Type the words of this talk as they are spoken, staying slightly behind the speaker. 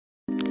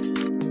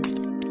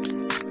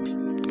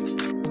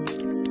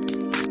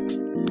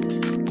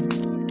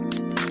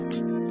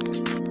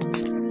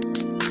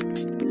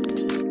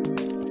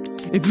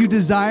If you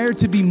desire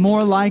to be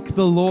more like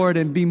the Lord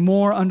and be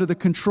more under the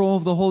control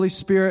of the Holy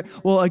Spirit,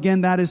 well,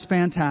 again, that is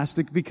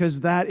fantastic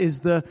because that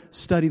is the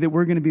study that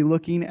we're going to be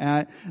looking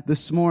at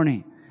this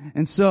morning.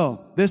 And so,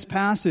 this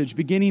passage,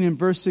 beginning in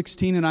verse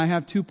 16, and I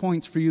have 2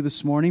 points for you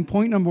this morning.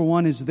 Point number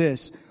 1 is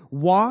this: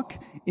 walk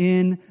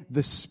in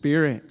the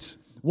Spirit.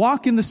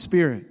 Walk in the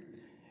Spirit.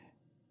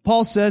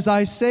 Paul says,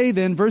 I say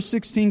then, verse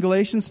 16,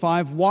 Galatians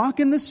 5, walk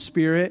in the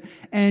Spirit,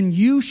 and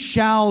you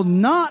shall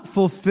not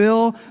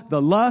fulfill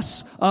the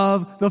lusts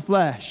of the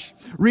flesh.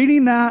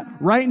 Reading that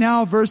right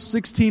now, verse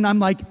 16, I'm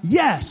like,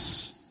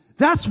 yes,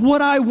 that's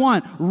what I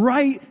want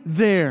right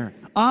there.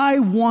 I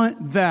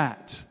want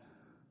that.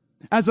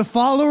 As a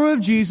follower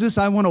of Jesus,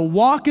 I want to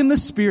walk in the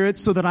Spirit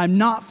so that I'm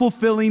not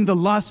fulfilling the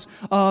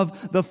lusts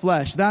of the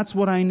flesh. That's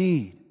what I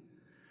need.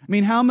 I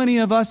mean, how many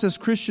of us as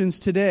Christians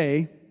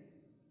today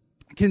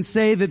can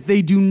say that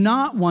they do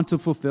not want to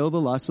fulfill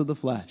the lusts of the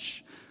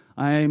flesh?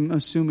 I'm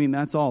assuming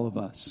that's all of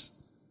us.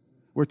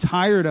 We're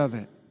tired of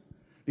it.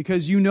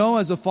 Because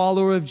as a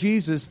follower of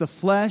Jesus, the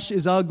flesh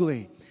is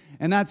ugly.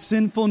 And that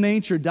sinful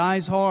nature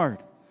dies hard.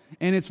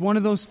 And it's one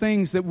of those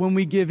things that when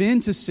we give in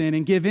to sin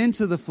and give in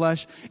to the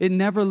flesh, it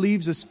never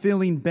leaves us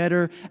feeling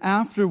better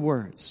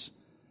afterwards.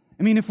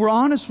 I mean, if we're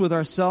honest with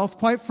ourselves,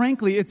 quite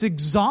frankly, it's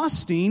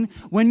exhausting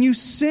when you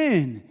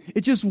sin.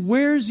 It just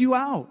wears you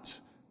out.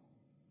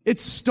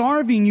 It's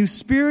starving you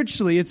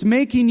spiritually. It's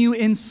making you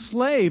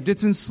enslaved.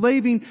 It's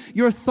enslaving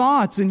your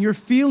thoughts and your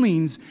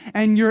feelings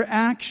and your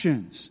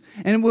actions.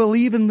 And it will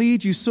even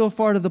lead you so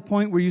far to the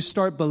point where you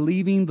start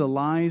believing the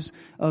lies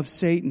of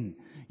Satan.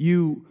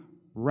 You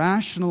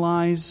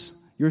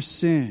rationalize your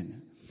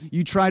sin.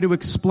 You try to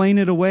explain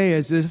it away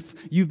as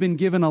if you've been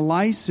given a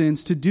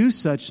license to do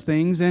such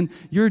things and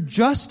you're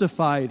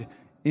justified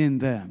in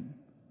them.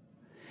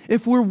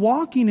 If we're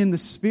walking in the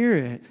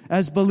Spirit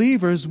as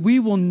believers, we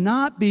will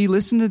not be,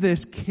 listen to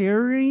this,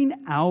 carrying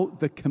out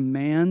the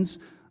commands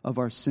of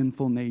our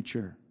sinful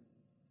nature.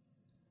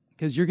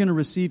 Because you're going to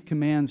receive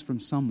commands from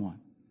someone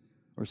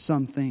or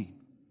something.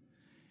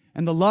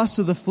 And the lust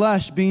of the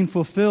flesh being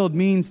fulfilled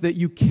means that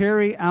you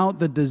carry out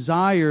the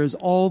desires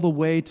all the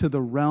way to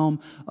the realm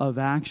of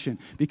action.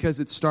 Because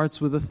it starts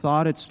with a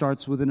thought, it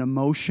starts with an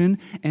emotion,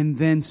 and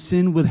then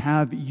sin would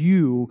have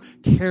you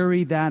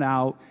carry that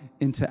out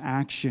into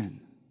action.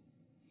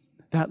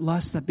 That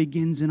lust that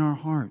begins in our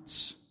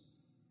hearts.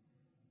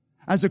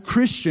 As a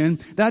Christian,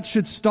 that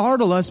should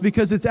startle us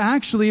because it's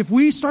actually, if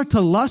we start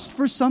to lust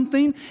for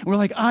something, and we're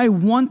like, I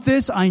want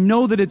this, I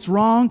know that it's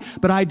wrong,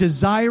 but I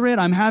desire it,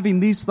 I'm having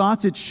these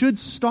thoughts, it should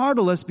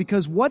startle us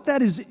because what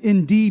that is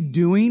indeed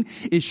doing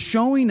is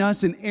showing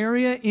us an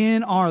area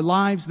in our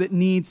lives that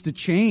needs to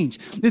change.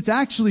 It's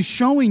actually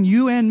showing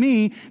you and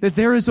me that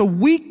there is a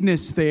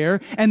weakness there,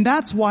 and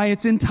that's why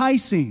it's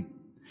enticing.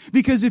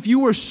 Because if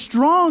you were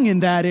strong in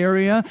that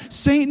area,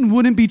 Satan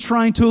wouldn't be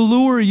trying to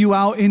lure you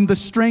out in the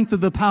strength of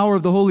the power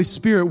of the Holy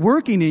Spirit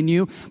working in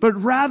you, but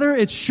rather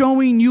it's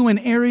showing you an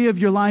area of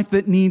your life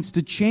that needs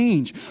to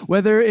change.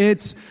 Whether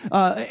it's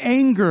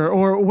anger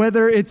or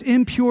whether it's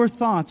impure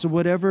thoughts or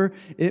whatever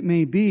it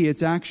may be,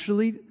 it's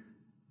actually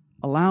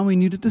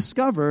allowing you to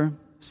discover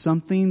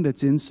something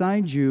that's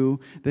inside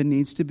you that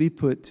needs to be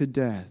put to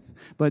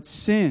death. But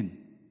sin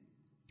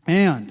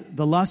and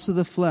the lust of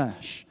the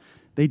flesh,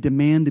 they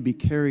demand to be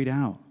carried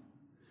out.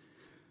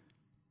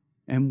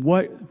 And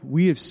what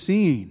we have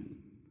seen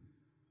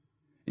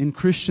in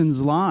Christians'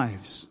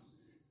 lives,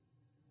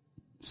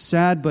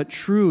 sad but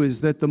true, is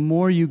that the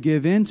more you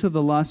give in to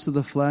the lust of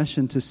the flesh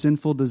and to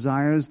sinful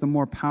desires, the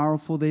more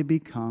powerful they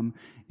become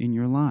in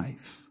your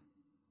life.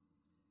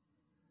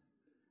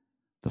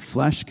 The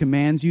flesh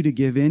commands you to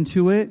give in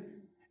to it,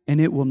 and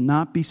it will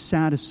not be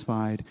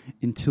satisfied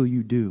until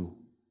you do.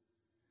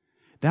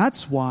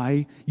 That's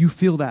why you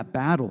feel that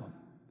battle.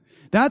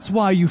 That's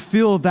why you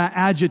feel that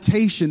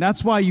agitation.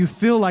 That's why you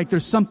feel like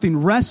there's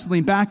something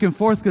wrestling back and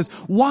forth, because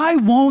why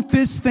won't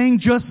this thing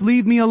just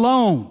leave me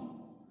alone?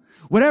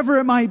 Whatever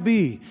it might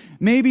be.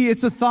 Maybe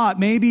it's a thought.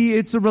 Maybe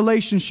it's a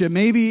relationship.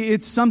 Maybe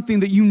it's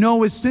something that you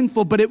know is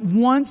sinful, but it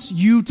wants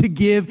you to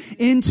give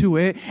into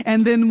it.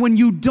 And then when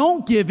you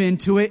don't give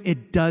into it,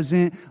 it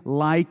doesn't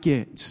like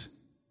it.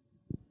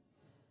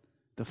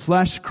 The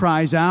flesh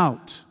cries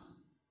out,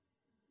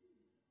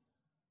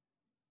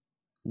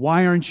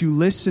 why aren't you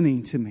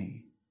listening to me?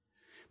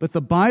 But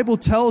the Bible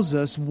tells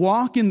us,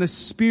 walk in the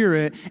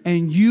Spirit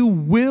and you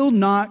will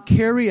not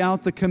carry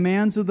out the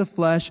commands of the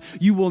flesh.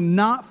 You will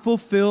not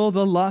fulfill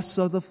the lusts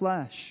of the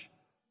flesh.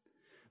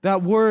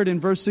 That word in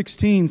verse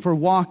 16 for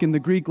walk in the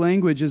Greek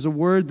language is a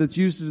word that's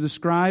used to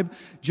describe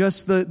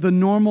just the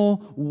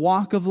normal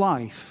walk of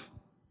life.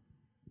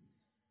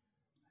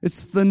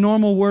 It's the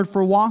normal word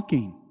for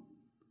walking.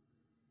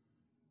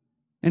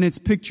 And it's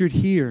pictured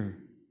here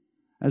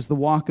as the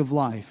walk of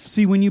life.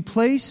 See, when you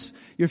place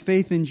your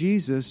faith in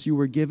Jesus, you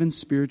were given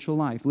spiritual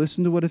life.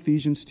 Listen to what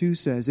Ephesians 2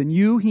 says. And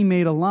you he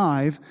made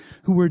alive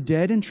who were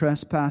dead in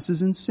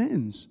trespasses and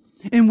sins,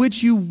 in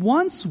which you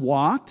once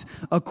walked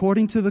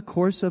according to the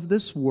course of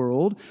this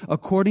world,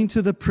 according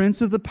to the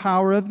prince of the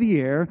power of the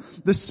air,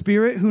 the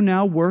spirit who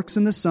now works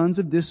in the sons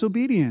of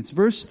disobedience.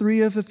 Verse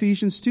 3 of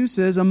Ephesians 2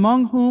 says,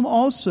 among whom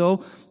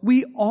also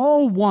we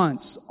all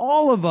once,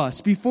 all of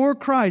us, before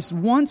Christ,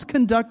 once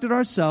conducted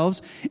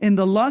ourselves in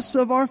the lusts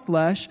of our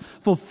flesh,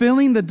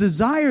 fulfilling the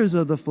desires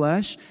of the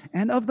flesh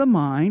and of the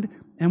mind,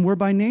 and were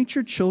by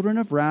nature children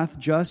of wrath,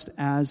 just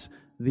as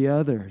the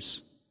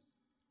others.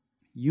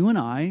 You and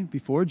I,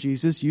 before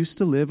Jesus, used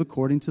to live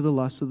according to the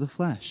lusts of the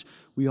flesh.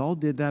 We all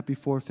did that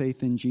before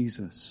faith in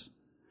Jesus.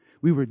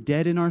 We were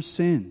dead in our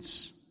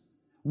sins.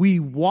 We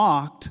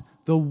walked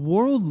the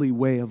worldly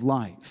way of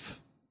life.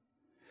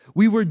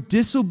 We were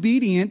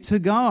disobedient to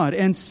God.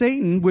 And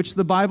Satan, which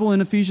the Bible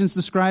in Ephesians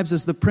describes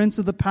as the prince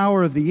of the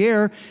power of the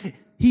air,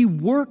 he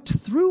worked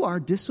through our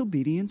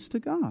disobedience to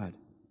God.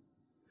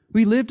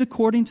 We lived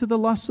according to the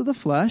lusts of the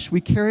flesh. We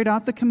carried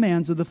out the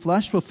commands of the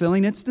flesh,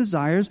 fulfilling its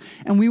desires,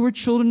 and we were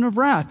children of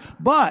wrath.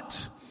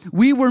 But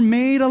we were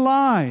made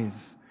alive.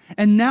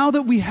 And now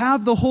that we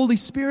have the Holy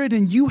Spirit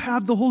and you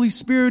have the Holy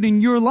Spirit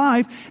in your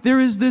life, there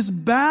is this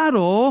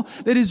battle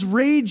that is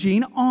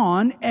raging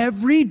on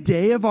every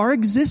day of our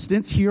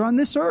existence here on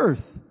this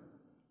earth.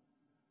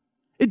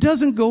 It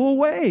doesn't go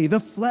away.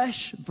 The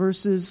flesh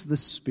versus the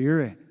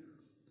Spirit.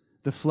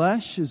 The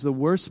flesh is the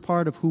worst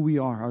part of who we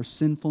are, our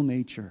sinful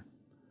nature.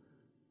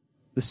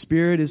 The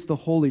Spirit is the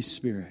Holy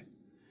Spirit.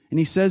 And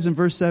he says in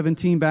verse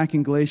 17 back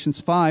in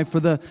Galatians 5, for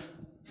the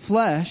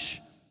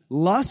flesh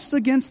lusts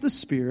against the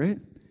Spirit,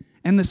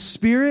 and the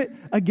Spirit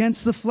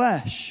against the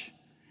flesh.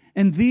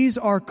 And these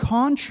are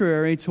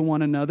contrary to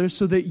one another,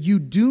 so that you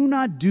do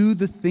not do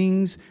the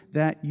things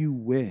that you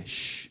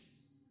wish.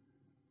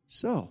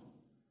 So,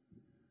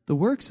 the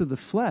works of the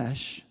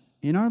flesh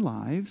in our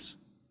lives,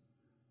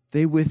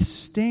 they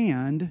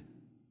withstand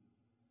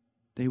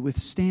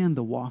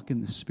the walk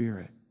in the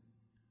Spirit.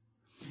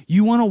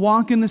 You want to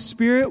walk in the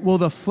Spirit? Well,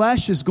 the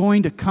flesh is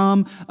going to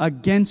come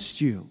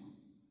against you.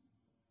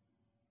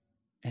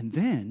 And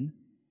then,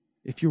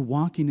 if you're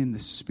walking in the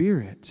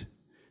Spirit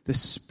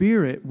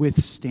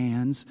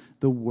withstands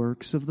the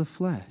works of the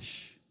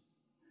flesh.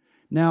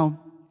 Now,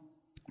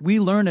 we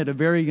learn at a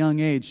very young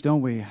age,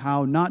 don't we,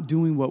 how not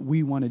doing what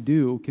we want to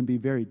do can be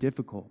very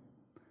difficult.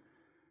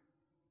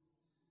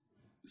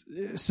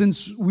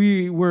 Since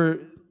we were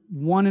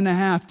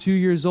 1.5, 2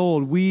 years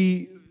old,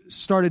 we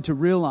started to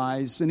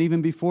realize, and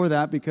even before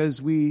that, because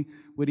we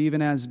would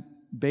even as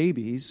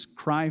babies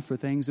cry for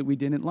things that we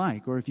didn't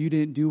like. Or if you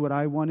didn't do what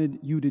I wanted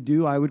you to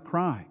do, I would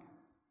cry.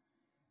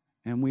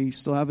 And we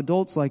still have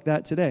adults like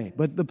that today.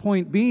 But the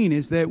point being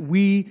is that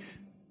we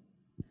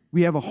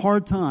have a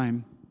hard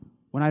time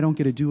when I don't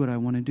get to do what I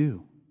want to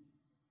do.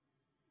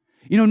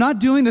 You know, not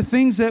doing the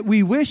things that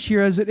we wish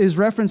here, as it is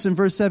referenced in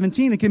verse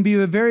 17, it can be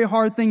a very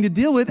hard thing to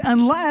deal with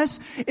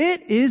unless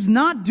it is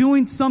not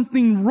doing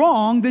something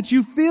wrong that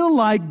you feel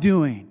like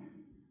doing.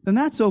 Then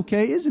that's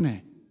okay, isn't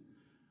it?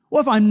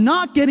 Well, if I'm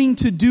not getting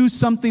to do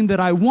something that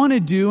I want to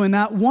do, and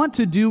that want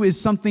to do is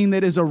something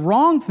that is a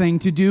wrong thing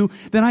to do,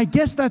 then I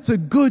guess that's a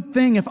good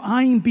thing if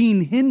I'm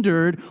being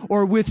hindered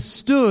or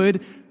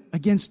withstood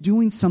against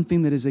doing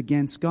something that is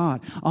against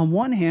God. On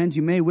one hand,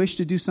 you may wish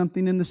to do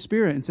something in the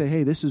Spirit and say,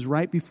 hey, this is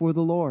right before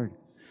the Lord.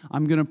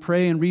 I'm going to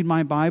pray and read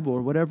my Bible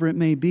or whatever it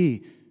may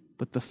be.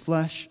 But the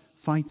flesh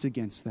fights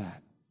against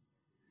that.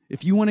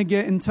 If you want to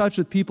get in touch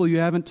with people you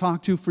haven't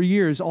talked to for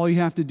years, all you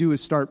have to do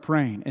is start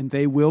praying, and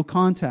they will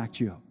contact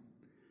you.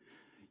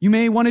 You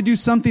may want to do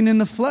something in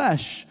the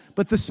flesh,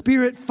 but the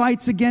Spirit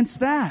fights against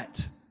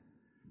that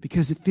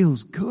because it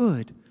feels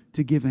good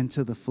to give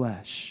into the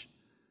flesh. ...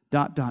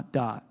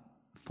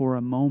 For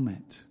a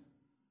moment.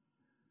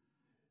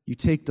 You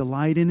take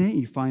delight in it,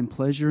 you find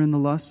pleasure in the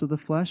lust of the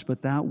flesh,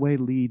 but that way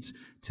leads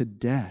to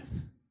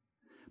death.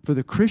 For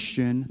the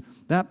Christian,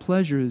 that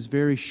pleasure is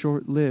very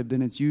short-lived,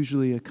 and it's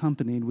usually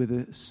accompanied with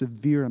a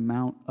severe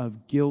amount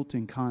of guilt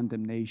and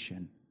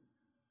condemnation.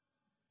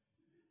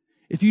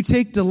 If you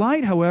take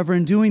delight, however,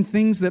 in doing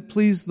things that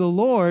please the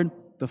Lord,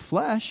 the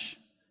flesh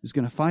is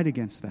going to fight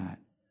against that.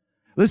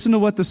 Listen to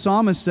what the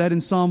psalmist said in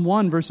Psalm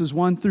 1, verses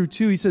 1 through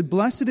 2. He said,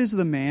 blessed is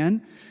the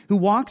man who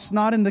walks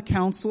not in the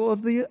counsel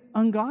of the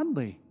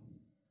ungodly,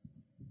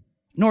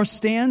 nor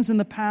stands in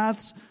the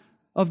paths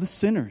of the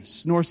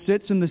sinners, nor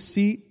sits in the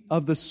seat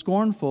of the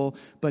scornful,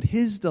 but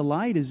his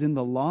delight is in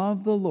the law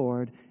of the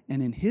Lord,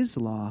 and in his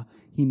law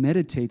he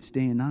meditates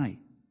day and night.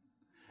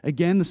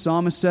 Again, the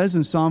psalmist says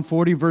in Psalm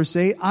 40, verse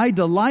 8, I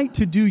delight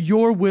to do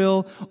your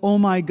will, O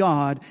my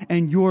God,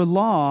 and your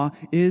law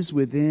is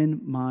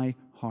within my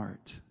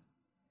heart.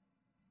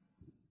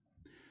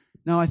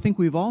 Now, I think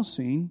we've all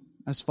seen,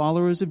 as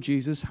followers of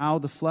Jesus, how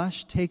the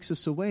flesh takes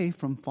us away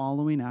from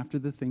following after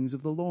the things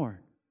of the Lord.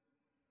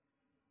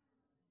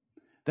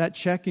 That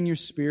check in your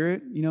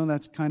spirit, you know,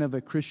 that's kind of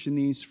a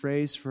Christianese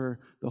phrase for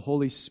the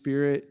Holy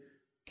Spirit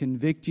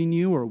convicting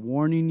you or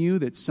warning you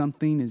that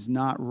something is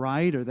not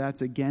right or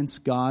that's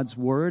against God's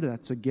word,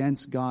 that's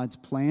against God's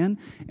plan.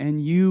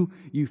 And you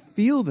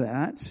feel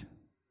that,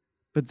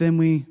 but then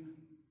we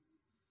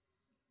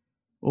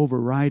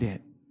override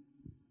it.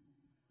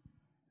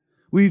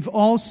 We've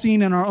all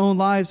seen in our own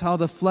lives how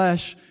the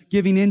flesh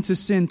giving into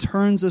sin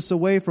turns us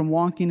away from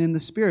walking in the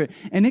Spirit.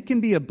 And it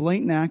can be a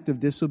blatant act of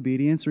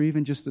disobedience or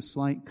even just a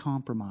slight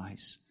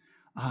compromise.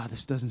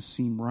 This doesn't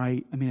seem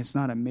right. I mean, it's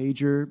not a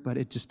major, but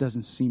it just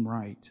doesn't seem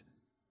right.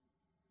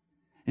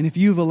 And if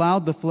you've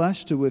allowed the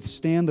flesh to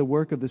withstand the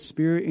work of the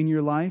Spirit in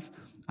your life,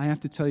 I have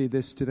to tell you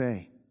this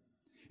today.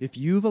 If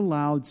you've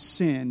allowed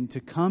sin to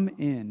come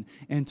in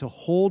and to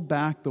hold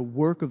back the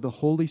work of the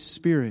Holy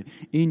Spirit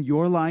in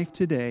your life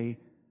today,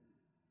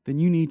 then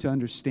you need to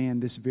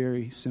understand this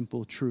very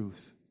simple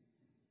truth.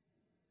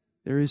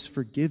 There is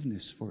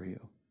forgiveness for you.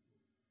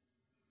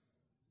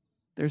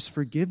 There's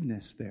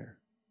forgiveness there.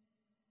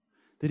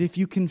 That if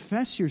you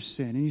confess your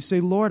sin and you say,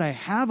 Lord, I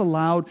have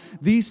allowed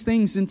these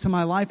things into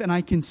my life and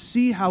I can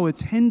see how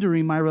it's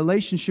hindering my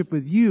relationship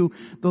with you,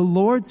 the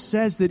Lord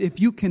says that if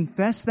you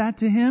confess that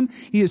to Him,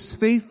 He is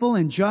faithful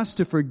and just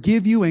to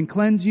forgive you and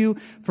cleanse you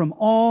from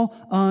all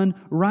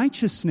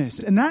unrighteousness.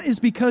 And that is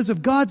because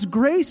of God's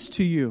grace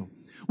to you,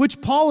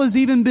 which Paul has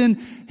even been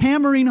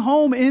hammering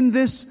home in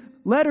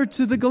this letter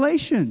to the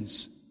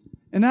Galatians.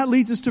 And that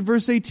leads us to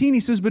verse 18. He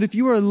says, but if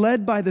you are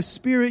led by the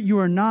Spirit, you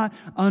are not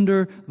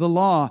under the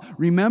law.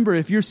 Remember,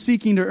 if you're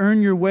seeking to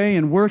earn your way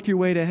and work your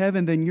way to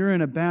heaven, then you're in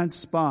a bad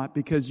spot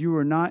because you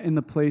are not in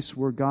the place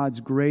where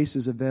God's grace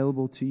is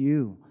available to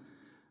you.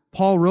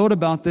 Paul wrote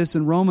about this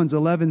in Romans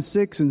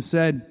 11:6 and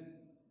said,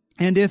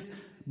 and if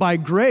by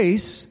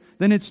grace,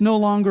 then it's no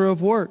longer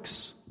of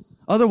works.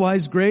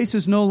 Otherwise, grace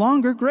is no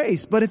longer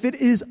grace. But if it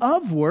is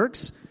of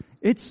works,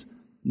 it's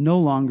no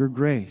longer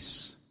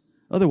grace.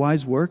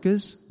 Otherwise, work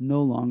is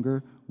no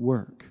longer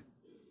work.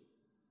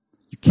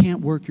 You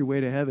can't work your way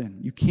to heaven.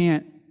 You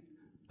can't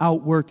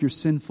outwork your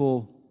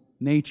sinful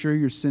nature,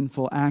 your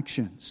sinful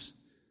actions.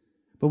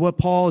 But what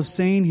Paul is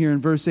saying here in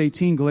verse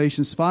 18,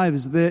 Galatians 5,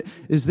 is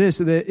this,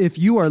 that if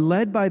you are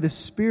led by the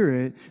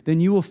Spirit,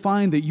 then you will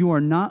find that you are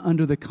not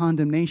under the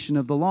condemnation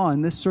of the law.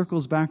 And this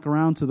circles back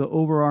around to the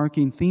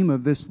overarching theme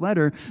of this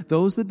letter.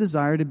 Those that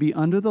desire to be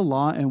under the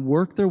law and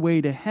work their way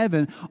to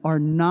heaven are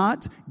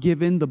not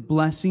given the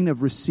blessing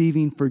of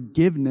receiving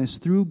forgiveness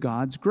through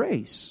God's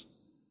grace.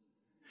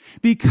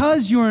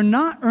 Because you are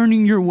not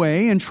earning your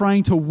way and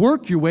trying to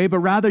work your way, but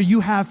rather you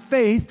have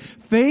faith,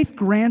 faith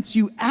grants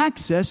you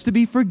access to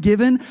be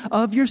forgiven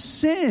of your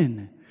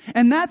sin.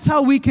 And that's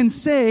how we can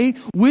say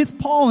with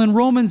Paul in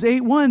Romans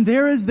 8:1,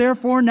 there is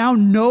therefore now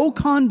no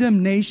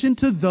condemnation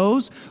to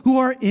those who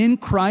are in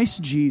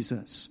Christ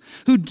Jesus,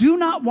 who do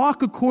not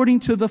walk according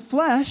to the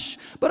flesh,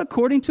 but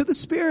according to the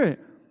Spirit.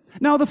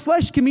 Now, the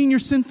flesh can mean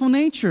your sinful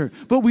nature,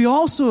 but we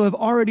also have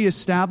already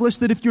established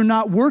that if you're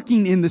not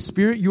working in the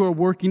Spirit, you are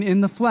working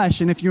in the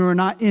flesh. And if you are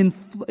not in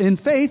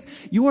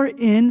faith, you are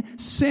in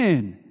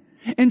sin.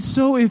 And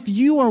so if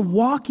you are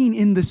walking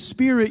in the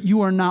Spirit, you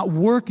are not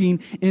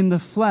working in the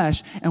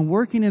flesh. And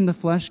working in the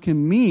flesh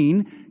can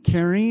mean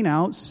carrying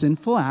out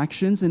sinful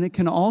actions, and it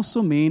can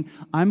also mean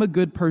I'm a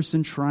good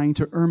person trying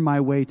to earn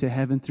my way to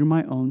heaven through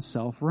my own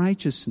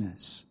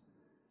self-righteousness.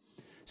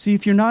 See,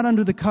 if you're not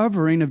under the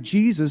covering of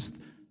Jesus,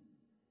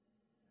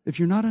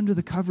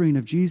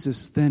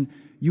 then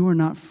you are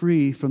not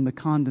free from the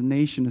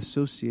condemnation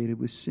associated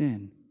with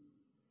sin.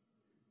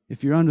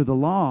 If you're under the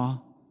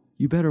law,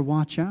 you better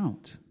watch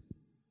out.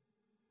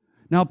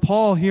 Now,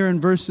 Paul here in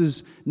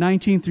verses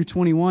 19 through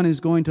 21 is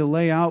going to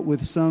lay out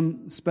with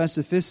some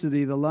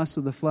specificity the lust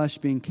of the flesh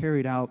being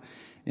carried out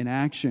in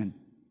action.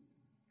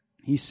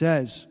 He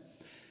says,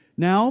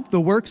 now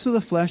the works of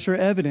the flesh are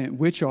evident,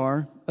 which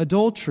are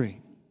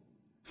adultery,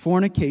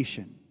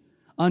 fornication,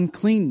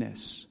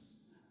 uncleanness,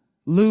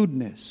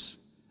 lewdness,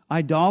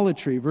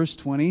 idolatry, verse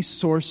 20,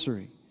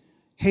 sorcery,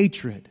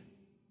 hatred,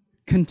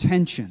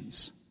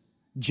 contentions,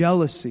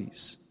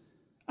 jealousies,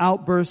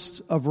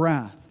 outbursts of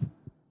wrath,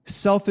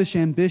 selfish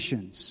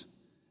ambitions,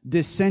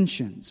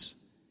 dissensions,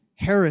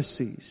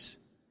 heresies,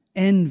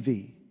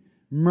 envy,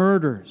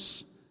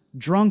 murders,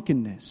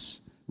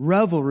 drunkenness,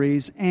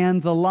 revelries,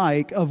 and the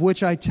like, of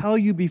which I tell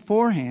you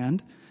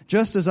beforehand,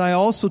 just as I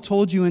also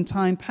told you in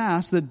time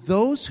past, that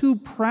those who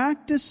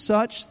practice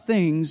such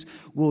things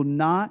will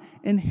not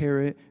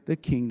inherit the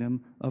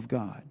kingdom of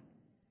God.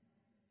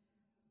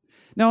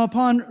 Now,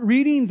 upon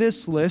reading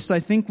this list, I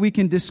think we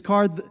can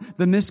discard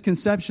the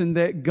misconception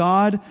that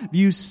God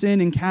views sin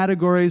in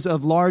categories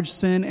of large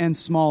sin and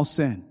small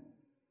sin.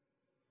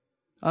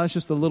 That's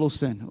just a little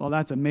sin. Well,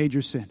 that's a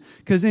major sin.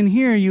 Because in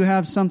here you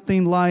have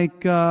something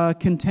like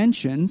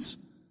contentions,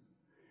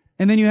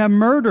 and then you have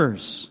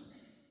murders.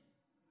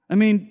 I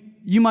mean,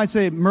 you might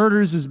say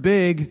murders is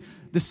big,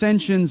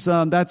 dissensions,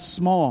 that's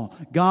small.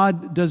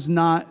 God does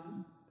not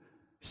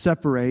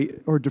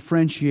separate or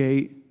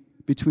differentiate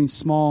between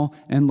small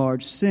and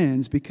large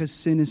sins because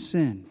sin is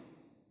sin.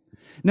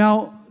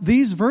 Now,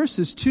 these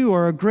verses, too,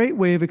 are a great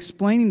way of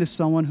explaining to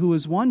someone who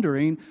is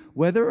wondering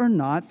whether or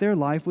not their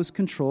life was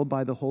controlled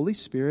by the Holy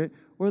Spirit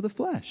or the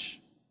flesh.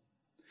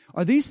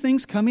 Are these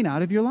things coming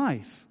out of your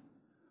life?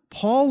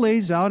 Paul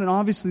lays out, and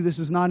obviously this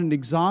is not an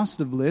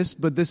exhaustive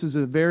list, but this is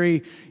a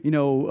very,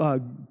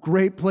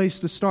 great place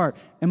to start.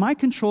 Am I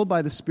controlled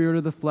by the spirit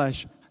or the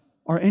flesh?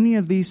 are any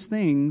of these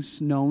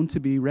things known to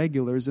be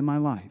regulars in my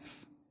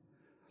life?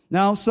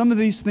 Now, some of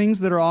these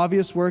things that are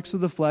obvious works of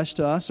the flesh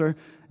to us are,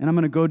 and I'm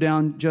going to go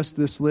down just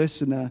this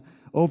list in an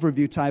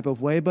overview type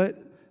of way, but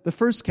the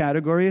first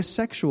category is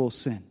sexual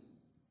sin.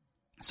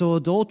 So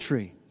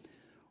adultery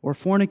or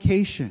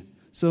fornication.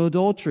 So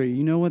adultery,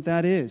 you know what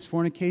that is.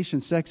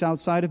 Fornication, sex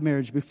outside of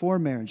marriage, before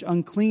marriage,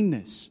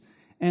 uncleanness,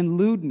 and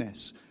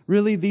lewdness.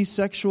 Really, these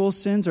sexual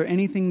sins are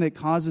anything that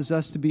causes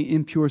us to be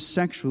impure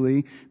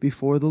sexually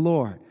before the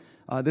Lord.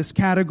 This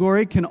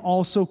category can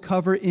also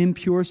cover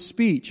impure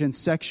speech and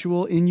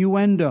sexual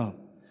innuendo.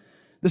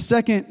 The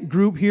second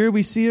group here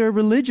we see are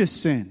religious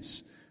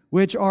sins,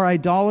 which are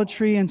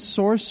idolatry and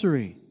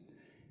sorcery.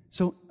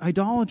 So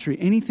idolatry,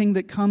 anything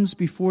that comes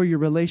before your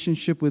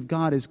relationship with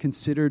God is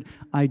considered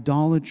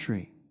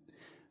idolatry.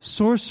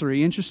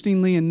 Sorcery,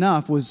 interestingly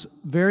enough, was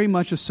very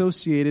much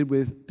associated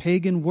with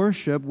pagan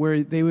worship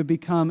where they would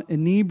become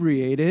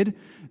inebriated,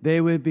 they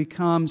would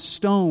become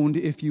stoned,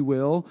 if you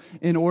will,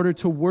 in order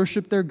to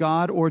worship their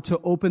God or to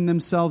open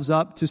themselves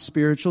up to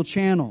spiritual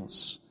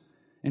channels.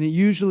 And it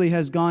usually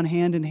has gone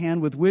hand in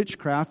hand with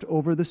witchcraft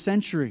over the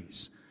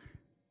centuries.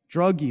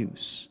 Drug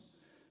use.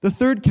 The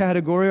third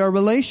category are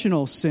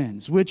relational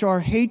sins, which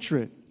are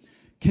hatred,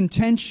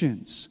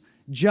 contentions,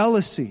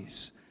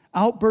 jealousies,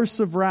 outbursts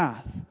of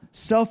wrath,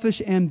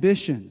 selfish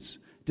ambitions,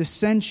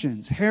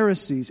 dissensions,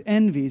 heresies,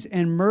 envies,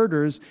 and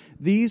murders.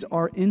 These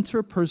are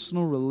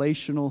interpersonal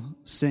relational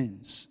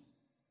sins.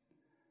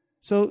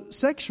 So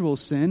sexual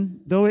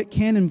sin, though it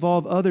can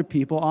involve other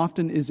people,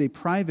 often is a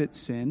private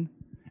sin,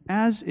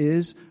 as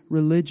is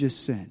religious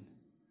sin.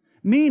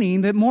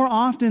 Meaning that more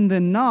often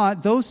than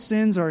not, those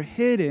sins are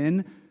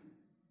hidden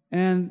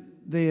and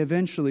they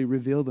eventually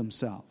reveal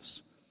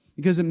themselves.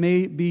 Because it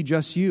may be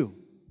just you.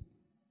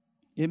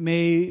 It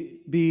may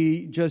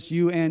be just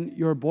you and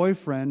your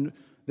boyfriend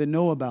that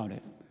know about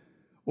it.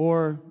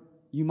 Or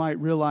you might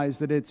realize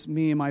that it's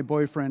me and my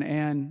boyfriend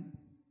and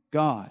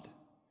God.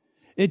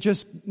 It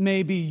just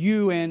may be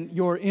you and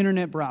your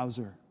internet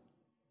browser.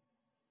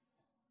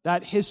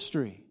 That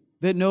history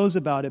that knows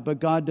about it, but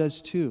God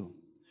does too.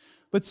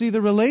 But see,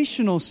 the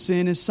relational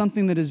sin is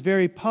something that is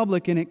very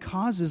public and it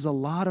causes a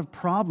lot of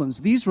problems.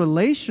 These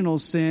relational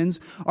sins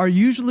are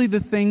usually the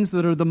things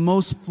that are the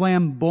most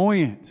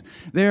flamboyant.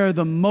 They are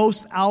the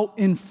most out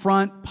in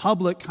front,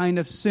 public kind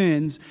of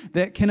sins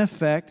that can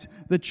affect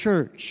the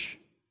church.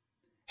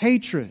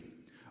 Hatred,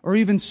 or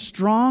even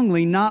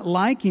strongly not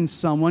liking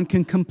someone,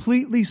 can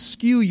completely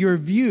skew your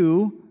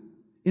view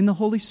in the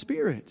Holy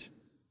Spirit.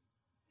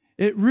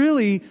 It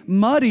really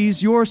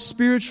muddies your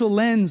spiritual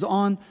lens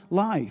on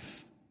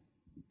life.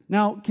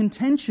 Now,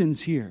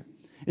 contentions here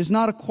is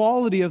not a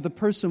quality of the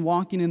person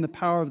walking in the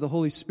power of the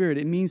Holy Spirit.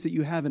 It means that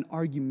you have an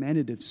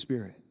argumentative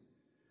spirit.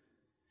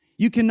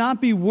 You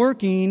cannot be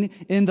working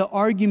in the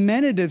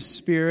argumentative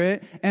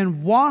spirit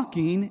and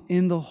walking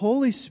in the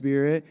Holy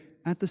Spirit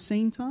at the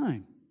same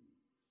time.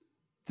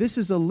 This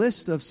is a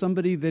list of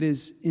somebody that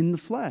is in the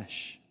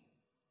flesh.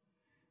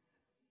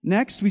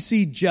 Next, we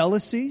see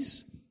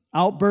jealousies,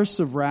 outbursts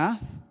of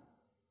wrath,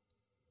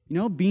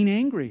 being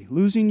angry,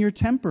 losing your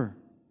temper.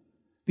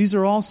 These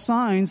are all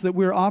signs that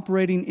we're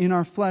operating in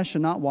our flesh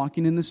and not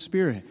walking in the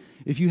Spirit.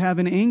 If you have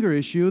an anger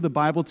issue, the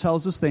Bible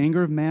tells us the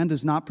anger of man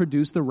does not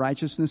produce the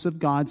righteousness of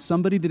God.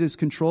 Somebody that is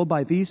controlled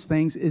by these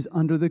things is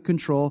under the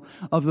control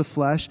of the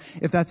flesh.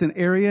 If that's an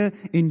area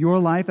in your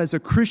life as a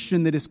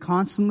Christian that is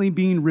constantly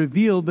being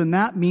revealed, then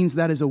that means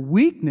that is a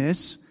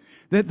weakness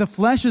that the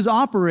flesh is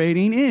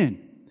operating in.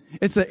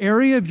 It's an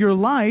area of your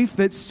life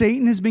that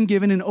Satan has been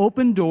given an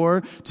open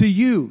door to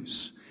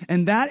use.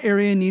 And that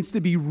area needs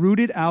to be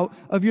rooted out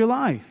of your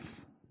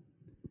life.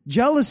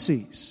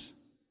 Jealousies.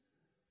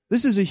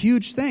 This is a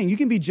huge thing. You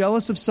can be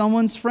jealous of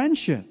someone's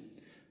friendship.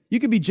 You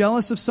can be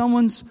jealous of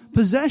someone's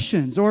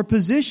possessions or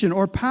position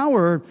or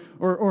power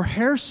or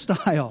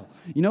hairstyle.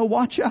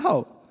 Watch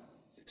out.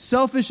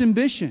 Selfish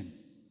ambition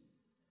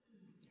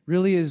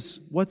really is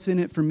what's in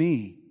it for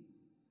me.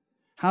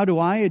 How do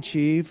I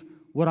achieve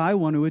what I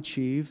want to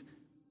achieve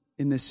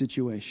in this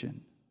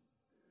situation?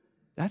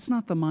 That's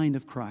not the mind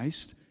of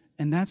Christ.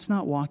 And that's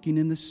not walking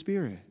in the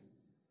Spirit.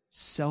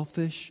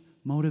 Selfish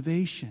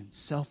motivation,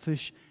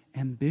 selfish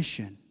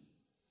ambition.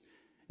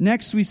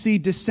 Next, we see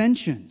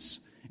dissensions,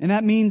 and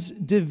that means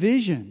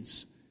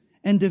divisions.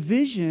 And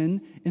division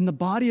in the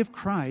body of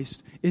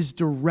Christ is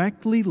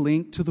directly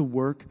linked to the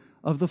work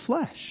of the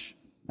flesh.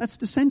 That's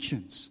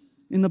dissensions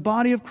in the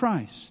body of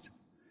Christ.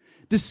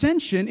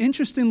 Dissension,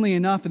 interestingly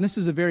enough, and this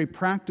is a very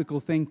practical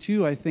thing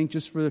too, I think,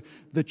 just for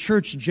the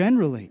church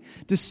generally.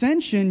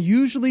 Dissension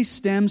usually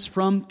stems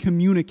from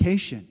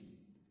communication.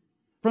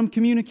 From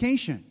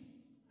communication.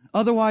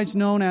 Otherwise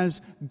known as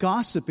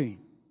gossiping.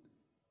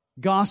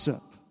 Gossip.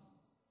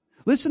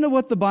 Listen to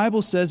what the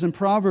Bible says in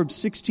Proverbs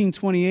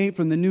 16:28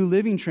 from the New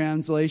Living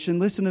Translation.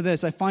 Listen to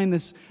this. I find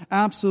this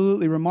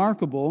absolutely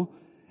remarkable.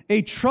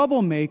 A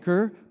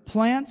troublemaker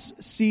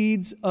plants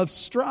seeds of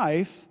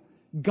strife.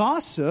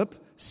 Gossip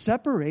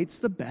separates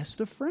the best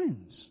of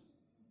friends.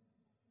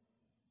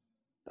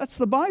 That's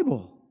the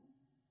Bible.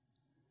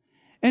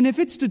 And if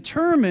it's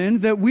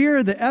determined that we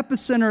are the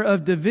epicenter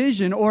of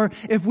division, or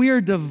if we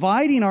are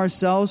dividing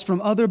ourselves from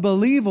other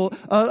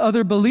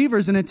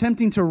believers and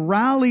attempting to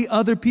rally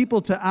other people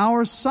to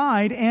our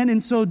side, and in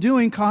so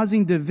doing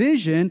causing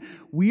division,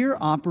 we are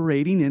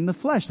operating in the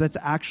flesh. That's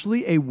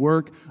actually a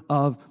work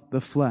of the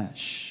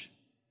flesh.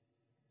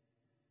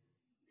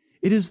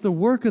 It is the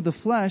work of the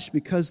flesh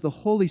because the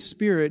Holy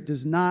Spirit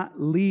does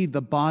not lead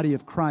the body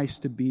of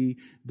Christ to be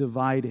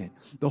divided.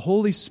 The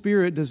Holy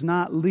Spirit does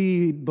not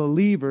lead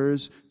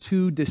believers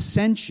to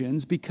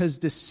dissensions because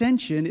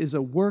dissension is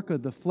a work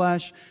of the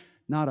flesh,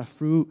 not a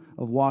fruit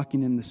of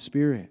walking in the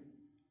Spirit.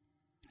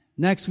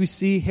 Next, we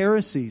see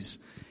heresies.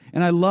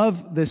 And I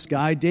love this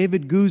guy,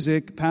 David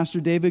Guzik. Pastor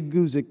David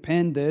Guzik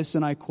penned this,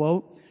 and I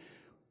quote,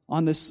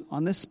 on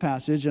this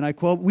passage, and I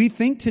quote, "We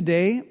think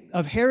today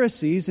of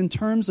heresies in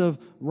terms of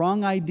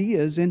wrong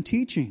ideas and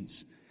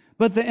teachings.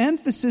 But the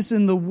emphasis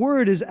in the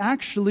word is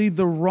actually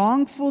the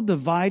wrongful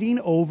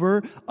dividing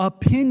over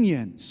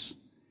opinions.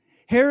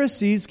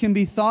 Heresies can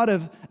be thought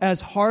of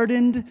as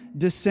hardened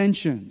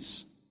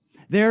dissensions.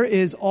 There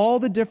is all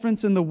the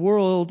difference in the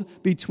world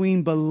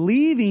between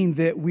believing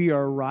that we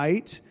are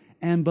right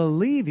and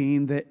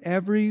believing that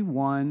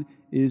everyone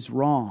is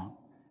wrong."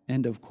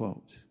 End of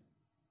quote.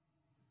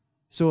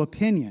 So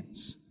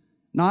opinions,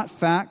 not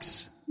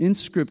facts in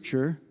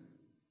Scripture,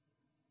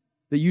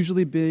 that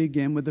usually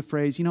begin with the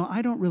phrase,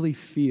 I don't really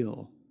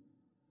feel.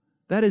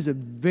 That is a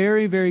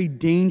very, very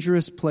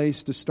dangerous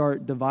place to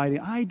start dividing.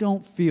 I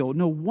don't feel.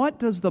 No, what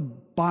does the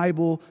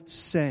Bible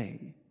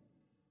say?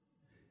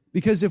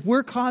 Because if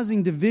we're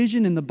causing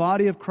division in the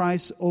body of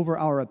Christ over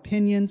our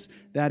opinions,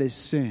 that is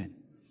sin.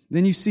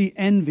 Then you see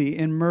envy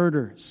and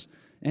murders.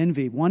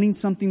 Envy, wanting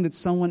something that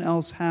someone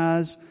else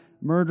has,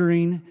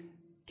 murdering,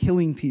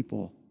 killing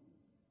people.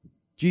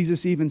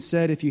 Jesus even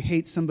said, if you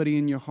hate somebody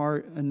in your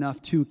heart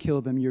enough to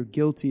kill them, you're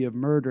guilty of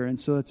murder. And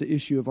so that's an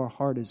issue of our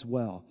heart as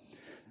well.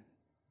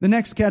 The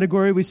next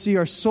category we see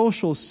are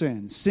social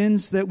sins,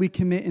 sins that we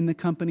commit in the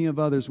company of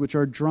others, which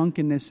are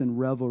drunkenness and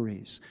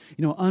revelries,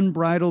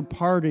 unbridled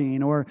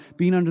partying or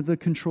being under the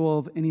control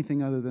of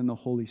anything other than the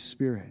Holy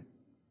Spirit.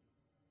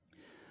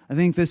 I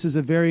think this is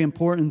a very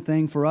important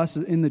thing for us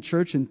in the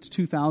church in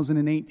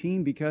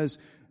 2018 because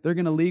they're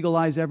going to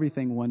legalize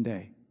everything one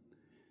day.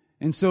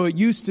 And so it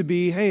used to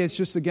be, hey, it's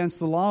just against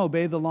the law,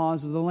 obey the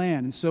laws of the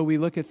land. And so we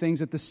look at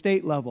things at the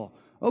state level.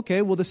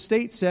 Okay, well, the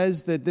state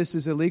says that this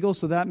is illegal,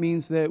 so that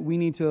means that we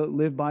need to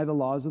live by the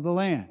laws of the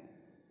land.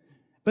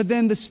 But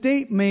then the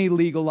state may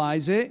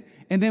legalize it,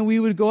 and then we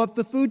would go up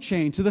the food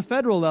chain to the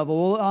federal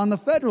level. Well, on the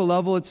federal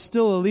level, it's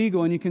still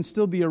illegal, and you can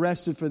still be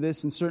arrested for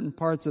this in certain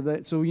parts of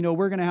it. So,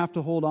 we're going to have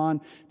to hold on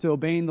to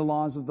obeying the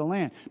laws of the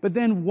land. But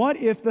then what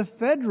if the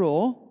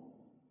federal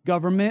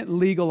government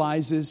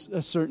legalizes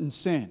a certain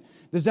sin?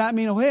 Does that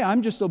mean, hey,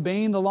 I'm just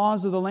obeying the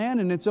laws of the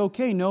land and it's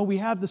okay? No, we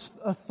have this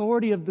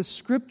authority of the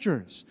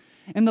Scriptures.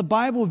 And the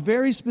Bible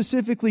very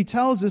specifically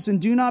tells us,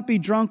 and do not be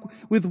drunk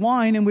with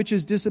wine, in which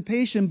is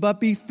dissipation, but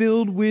be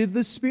filled with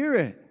the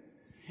Spirit.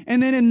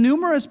 And then in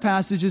numerous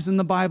passages in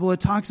the Bible,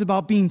 it talks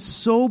about being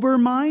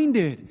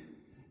sober-minded.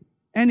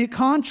 And it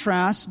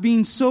contrasts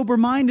being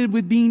sober-minded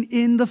with being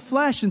in the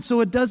flesh. And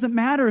so it doesn't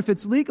matter if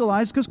it's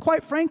legalized, because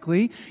quite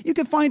frankly, you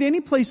can find any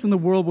place in the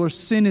world where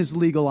sin is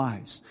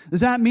legalized.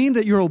 Does that mean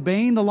that you're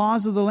obeying the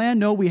laws of the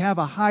land? No, we have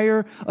a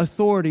higher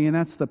authority, and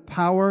that's the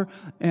power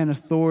and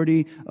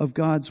authority of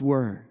God's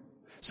Word.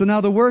 So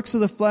now the works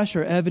of the flesh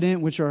are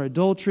evident, which are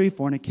adultery,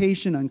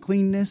 fornication,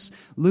 uncleanness,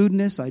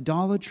 lewdness,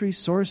 idolatry,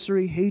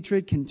 sorcery,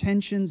 hatred,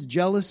 contentions,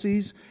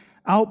 jealousies,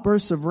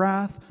 outbursts of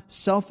wrath,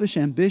 selfish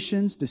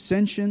ambitions,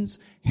 dissensions,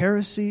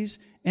 heresies,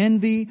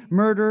 envy,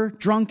 murder,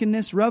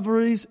 drunkenness,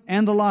 revelries,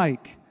 and the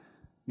like.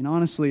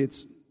 Honestly,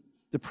 it's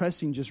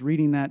depressing just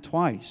reading that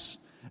twice.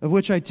 Of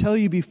which I tell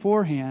you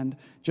beforehand,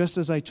 just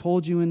as I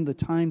told you in the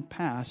time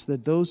past,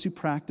 that those who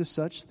practice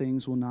such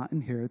things will not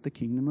inherit the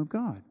kingdom of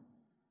God.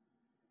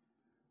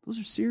 Those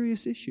are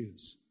serious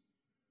issues.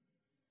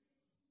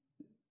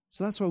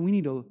 So that's why we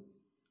need to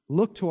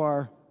look to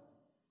our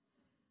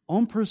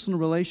own personal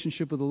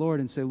relationship with the Lord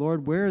and say,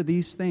 Lord, where are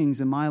these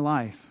things in my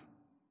life?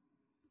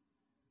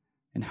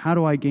 And how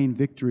do I gain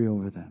victory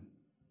over them?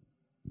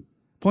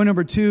 Point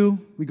number 2,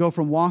 we go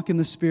from walk in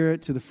the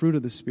Spirit to the fruit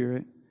of the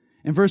Spirit.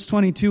 In verse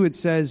 22, it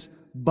says,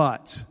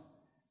 but.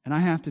 And I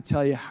have to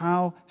tell you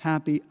how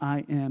happy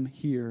I am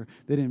here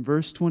that in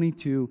verse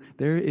 22,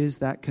 there is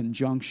that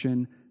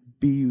conjunction,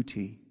 but.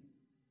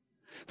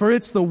 For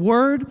it's the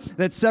word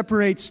that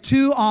separates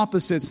two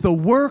opposites, the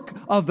work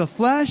of the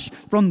flesh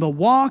from the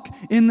walk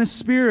in the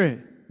Spirit.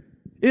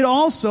 It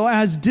also,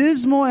 as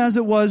dismal as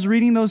it was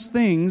reading those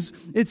things,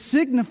 it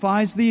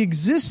signifies the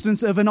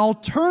existence of an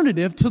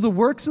alternative to the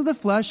works of the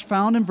flesh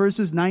found in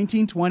verses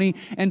 19, 20,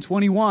 and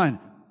 21.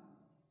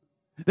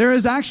 There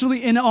is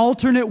actually an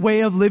alternate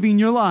way of living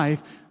your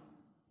life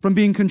from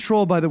being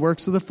controlled by the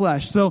works of the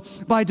flesh. So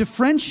by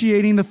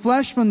differentiating the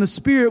flesh from the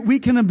Spirit, we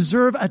can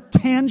observe a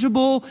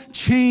tangible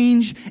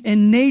change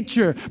in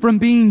nature from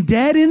being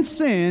dead in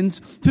sins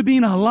to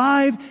being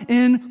alive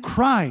in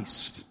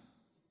Christ.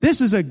 This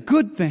is a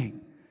good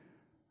thing.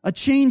 a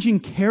change in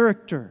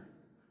character,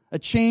 a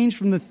change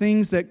from the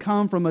things that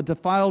come from a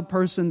defiled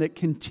person that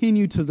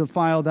continue to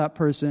defile that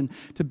person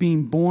to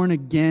being born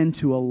again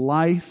to a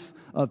life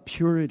of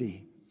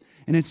purity.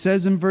 And it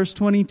says in verse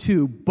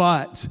 22,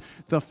 but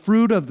the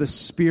fruit of the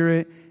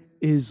Spirit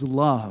is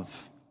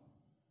love,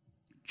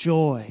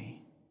 joy,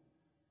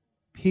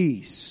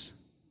 peace,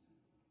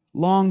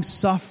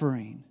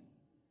 long-suffering,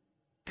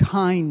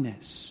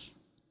 kindness,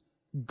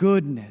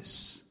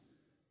 goodness,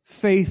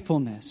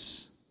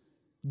 faithfulness,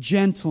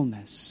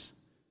 gentleness,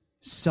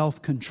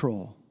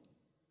 self-control.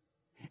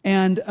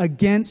 And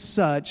against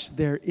such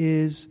there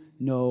is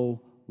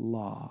no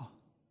law.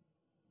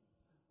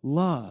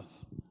 Love,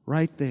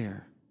 right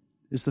there,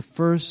 is the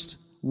first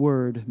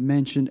word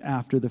mentioned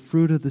after the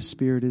fruit of the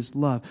Spirit is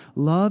love.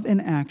 Love in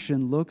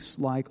action looks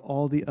like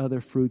all the other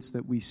fruits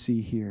that we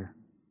see here.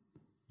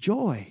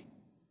 Joy.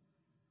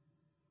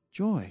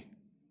 Joy.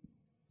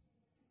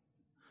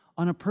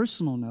 On a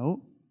personal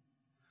note,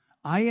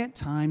 I at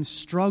times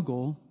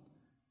struggle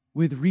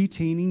with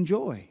retaining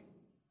joy.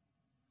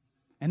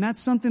 And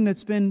that's something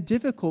that's been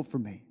difficult for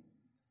me.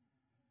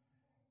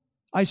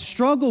 I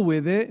struggle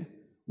with it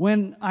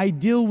when I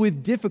deal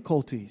with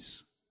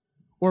difficulties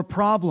or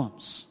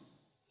problems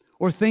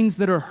or things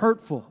that are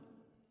hurtful.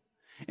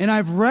 And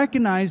I've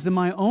recognized in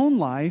my own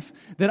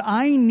life that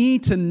I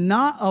need to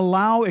not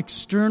allow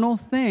external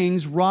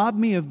things rob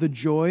me of the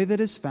joy that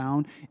is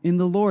found in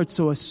the Lord.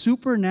 So a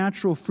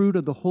supernatural fruit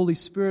of the Holy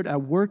Spirit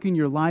at work in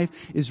your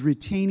life is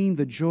retaining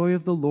the joy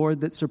of the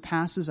Lord that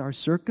surpasses our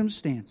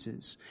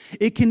circumstances.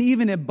 It can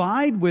even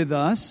abide with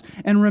us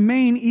and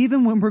remain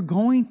even when we're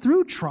going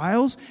through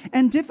trials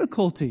and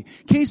difficulty.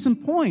 Case in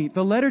point,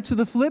 the letter to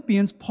the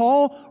Philippians,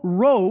 Paul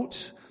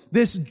wrote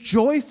this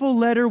joyful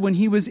letter when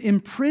he was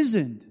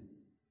imprisoned.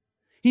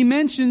 He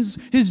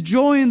mentions his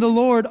joy in the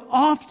Lord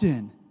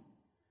often.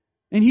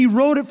 And he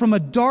wrote it from a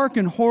dark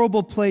and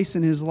horrible place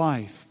in his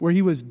life where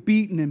he was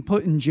beaten and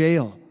put in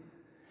jail.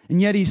 And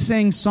yet he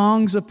sang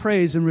songs of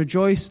praise and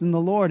rejoiced in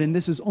the Lord. And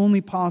this is only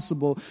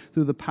possible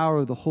through the power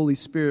of the Holy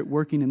Spirit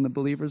working in the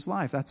believer's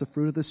life. That's a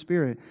fruit of the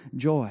Spirit,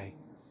 joy.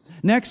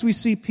 Next, we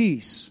see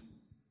peace.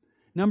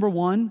 Number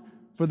one,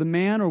 for the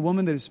man or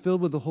woman that is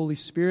filled with the Holy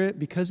Spirit,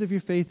 because of your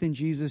faith in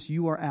Jesus,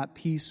 you are at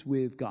peace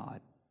with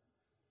God.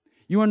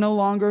 You are no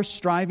longer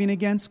striving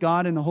against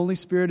God, and the Holy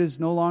Spirit is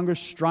no longer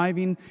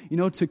striving,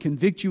 to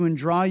convict you and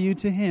draw you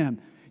to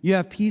Him. You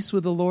have peace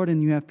with the Lord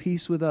and you have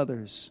peace with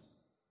others.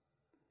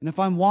 And if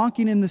I'm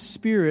walking in the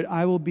Spirit,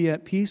 I will be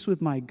at peace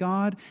with my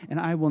God,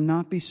 and I will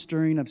not be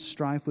stirring up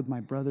strife with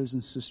my brothers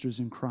and sisters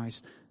in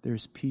Christ.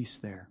 There's peace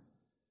there.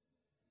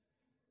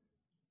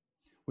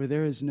 Where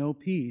there is no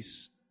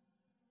peace,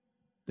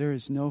 there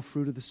is no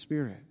fruit of the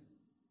Spirit.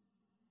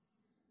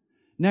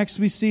 Next,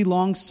 we see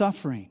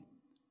long-suffering.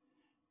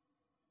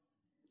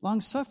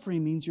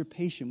 Long-suffering means you're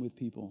patient with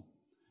people.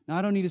 Now,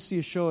 I don't need to see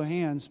a show of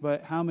hands,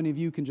 but how many of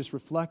you can just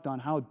reflect on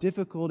how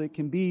difficult it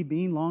can be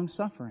being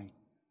long-suffering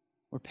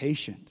or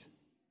patient?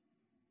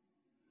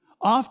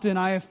 Often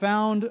I have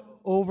found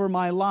over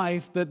my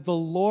life that the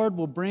Lord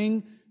will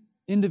bring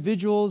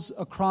individuals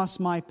across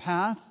my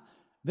path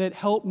that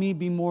help me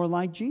be more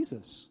like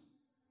Jesus.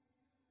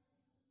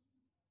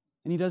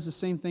 And He does the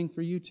same thing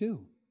for you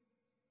too.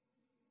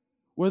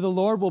 Where the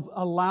Lord will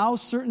allow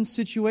certain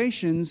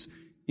situations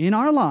in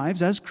our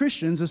lives as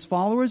Christians, as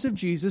followers of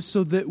Jesus,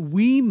 so that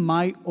we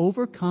might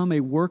overcome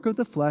a work of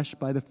the flesh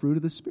by the fruit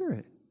of the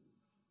Spirit.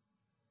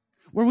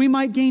 Where we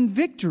might gain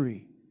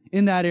victory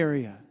in that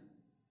area.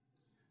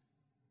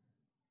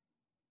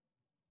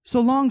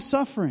 So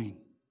long-suffering.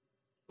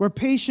 We're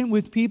patient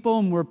with people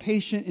and we're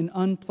patient in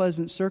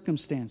unpleasant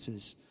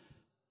circumstances.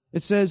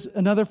 It says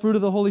another fruit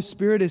of the Holy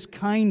Spirit is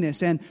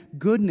kindness and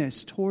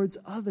goodness towards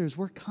others.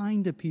 We're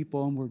kind to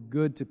people and we're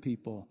good to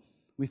people.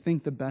 We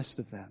think the best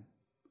of them.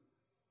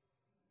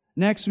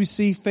 Next, we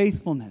see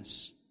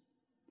faithfulness.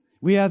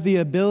 We have the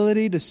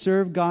ability to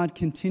serve God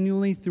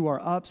continually through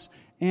our ups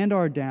and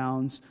our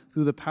downs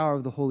through the power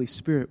of the Holy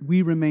Spirit.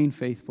 We remain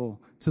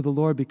faithful to the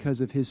Lord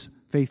because of His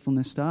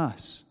faithfulness to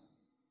us.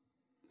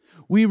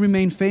 We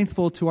remain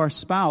faithful to our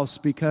spouse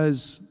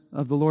because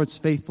of the Lord's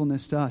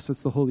faithfulness to us.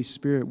 That's the Holy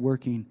Spirit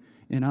working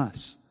in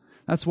us.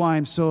 That's why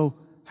I'm so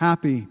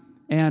happy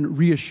and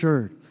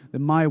reassured that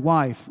my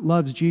wife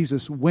loves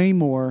Jesus way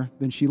more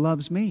than she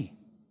loves me.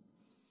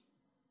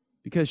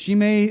 Because she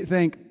may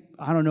think,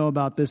 I don't know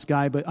about this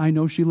guy, but I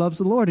know she loves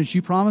the Lord, and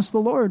she promised the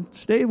Lord,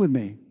 stay with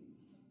me.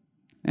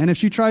 And if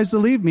she tries to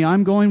leave me,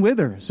 I'm going with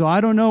her. So I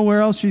don't know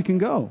where else she can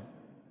go.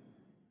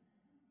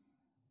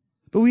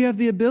 But we have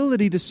the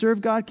ability to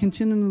serve God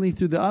continually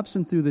through the ups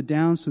and through the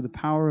downs, through the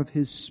power of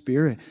His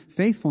Spirit.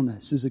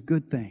 Faithfulness is a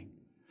good thing.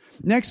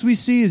 Next we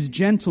see is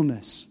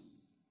gentleness.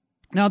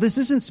 Now, this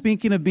isn't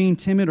speaking of being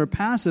timid or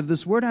passive.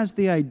 This word has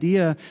the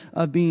idea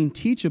of being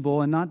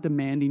teachable and not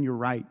demanding your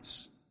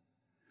rights.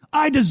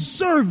 I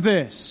deserve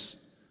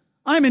this.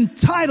 I'm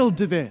entitled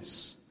to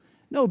this.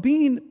 No,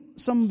 being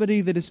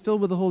somebody that is filled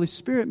with the Holy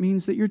Spirit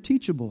means that you're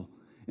teachable.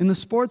 In the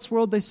sports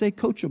world, they say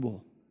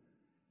coachable.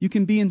 You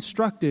can be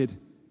instructed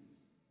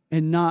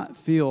and not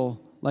feel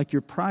like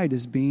your pride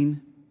is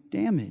being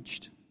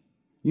damaged.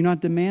 You're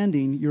not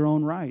demanding your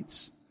own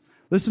rights.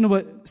 Listen to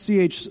what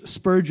C.H.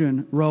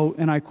 Spurgeon wrote,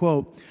 and I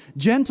quote,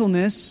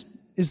 "Gentleness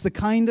is the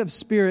kind of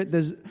spirit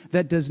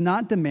that does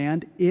not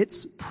demand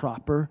its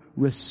proper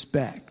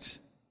respect."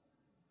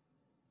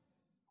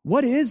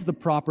 What is the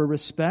proper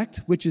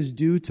respect which is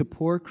due to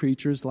poor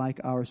creatures like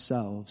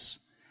ourselves?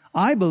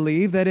 I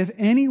believe that if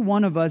any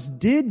one of us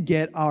did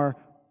get our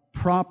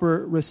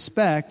proper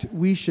respect,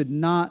 we should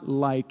not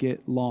like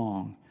it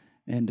long.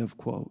 End of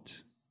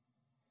quote.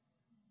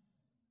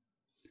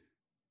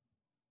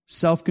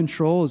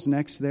 Self-control is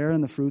next there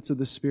in the fruits of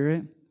the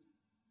Spirit.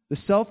 The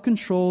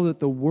self-control that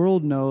the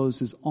world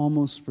knows is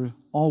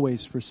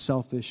always for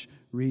selfish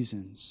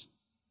reasons.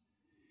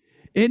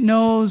 It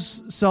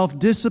knows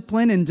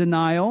self-discipline and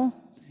denial.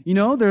 You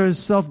know, there is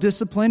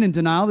self-discipline and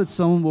denial that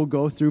someone will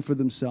go through for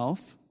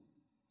themselves.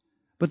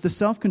 But the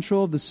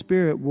self-control of the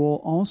Spirit will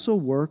also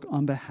work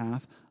on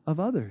behalf of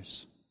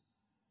others.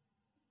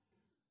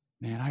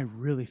 Man, I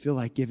really feel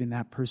like giving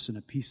that person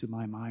a piece of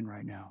my mind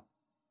right now.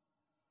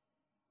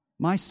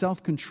 My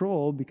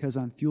self-control, because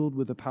I'm fueled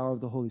with the power of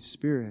the Holy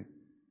Spirit,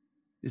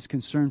 is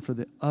concerned for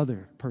the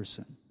other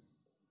person.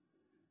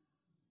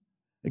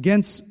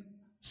 Against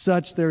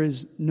such, there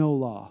is no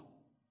law.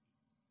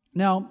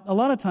 Now, a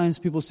lot of times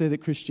people say that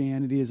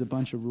Christianity is a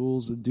bunch of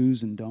rules of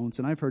do's and don'ts,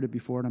 and I've heard it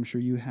before, and I'm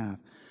sure you have.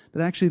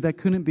 But actually, that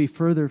couldn't be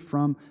further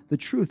from the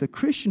truth. A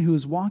Christian who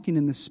is walking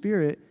in the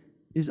Spirit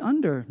is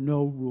under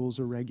no rules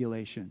or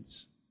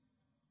regulations.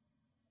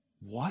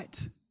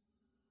 What?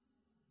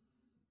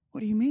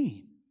 What do you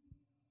mean?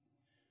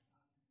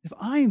 If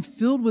I am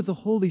filled with the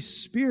Holy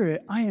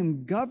Spirit, I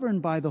am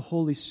governed by the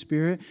Holy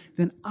Spirit,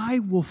 then I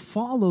will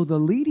follow the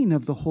leading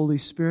of the Holy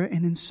Spirit,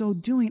 and in so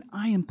doing,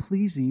 I am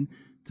pleasing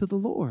to the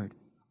Lord.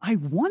 I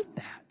want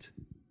that.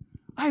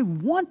 I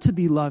want to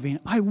be loving.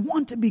 I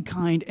want to be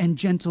kind and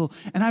gentle,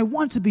 and I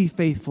want to be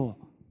faithful.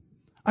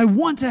 I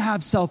want to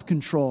have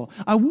self-control.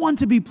 I want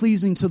to be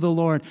pleasing to the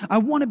Lord. I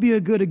want to be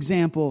a good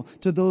example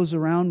to those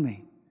around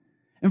me.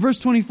 In verse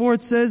 24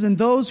 it says, "And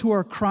those who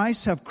are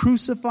Christ have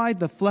crucified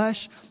the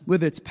flesh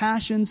with its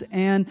passions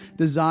and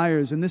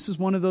desires." And this is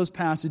one of those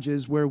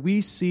passages where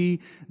we see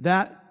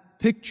that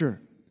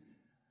picture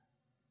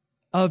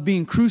of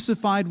being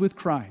crucified with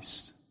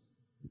Christ.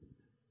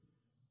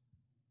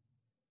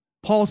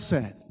 Paul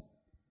said,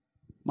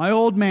 "My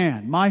old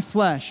man, my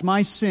flesh,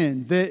 my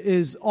sin, that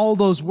is all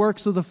those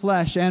works of the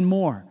flesh and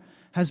more,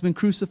 has been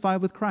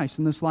crucified with Christ.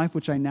 In this life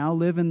which I now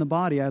live in the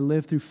body, I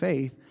live through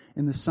faith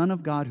in the Son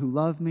of God who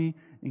loved me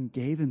and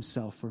gave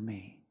himself for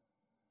me."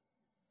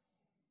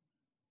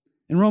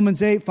 In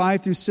Romans 8,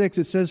 5-6,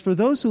 it says, "For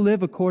those who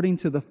live according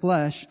to the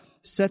flesh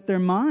set their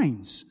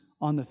minds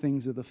on the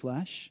things of the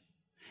flesh.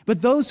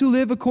 But those who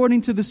live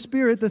according to the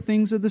Spirit, the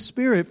things of the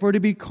Spirit. For to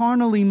be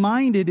carnally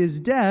minded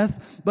is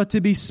death, but to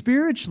be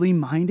spiritually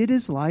minded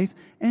is life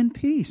and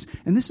peace."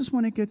 And this is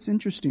when it gets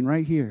interesting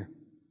right here.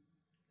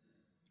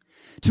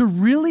 To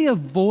really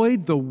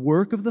avoid the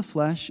work of the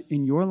flesh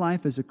in your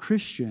life as a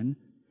Christian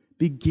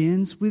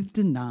begins with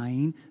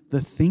denying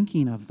the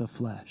thinking of the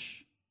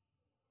flesh.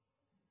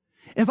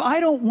 If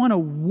I don't want to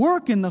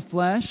work in the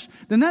flesh,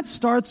 then that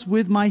starts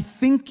with my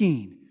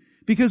thinking.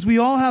 Because we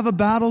all have a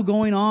battle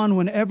going on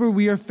whenever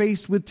we are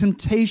faced with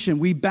temptation.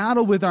 We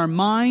battle with our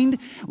mind.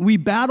 We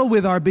battle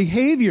with our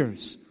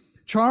behaviors.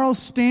 Charles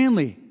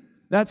Stanley,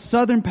 that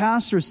Southern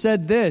pastor,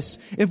 said this: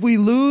 "If we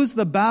lose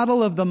the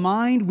battle of the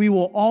mind, we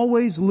will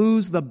always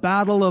lose the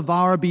battle of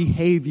our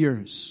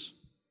behaviors."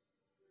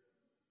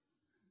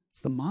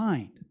 It's the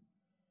mind.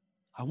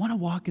 I want to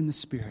walk in the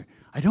Spirit.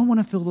 I don't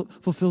want to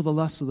fulfill the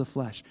lusts of the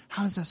flesh.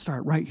 How does that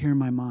start? Right here in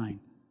my mind.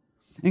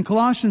 In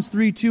Colossians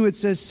 3:2, it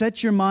says,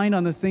 "Set your mind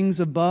on the things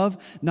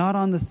above, not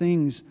on the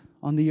things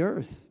on the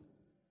earth."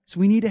 So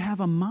we need to have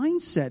a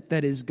mindset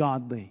that is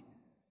godly.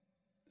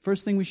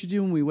 First thing we should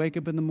do when we wake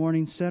up in the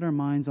morning, set our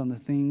minds on the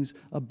things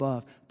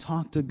above.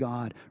 Talk to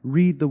God.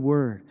 Read the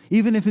Word.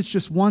 Even if it's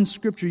just one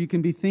scripture you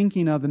can be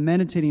thinking of and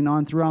meditating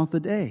on throughout the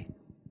day.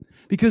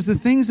 Because the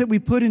things that we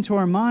put into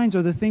our minds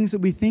are the things that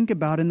we think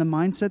about in the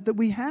mindset that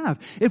we have.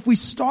 If we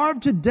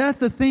starve to death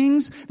the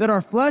things that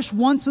our flesh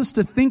wants us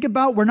to think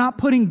about, we're not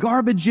putting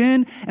garbage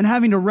in and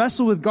having to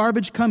wrestle with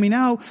garbage coming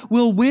out,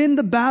 we'll win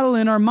the battle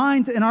in our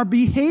minds and our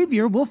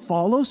behavior will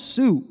follow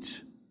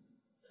suit.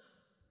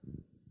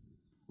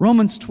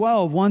 Romans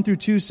 12,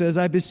 1-2 says,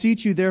 "I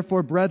beseech you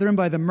therefore, brethren,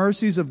 by the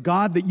mercies of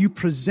God, that you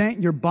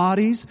present your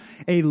bodies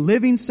a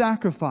living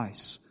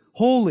sacrifice,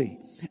 holy,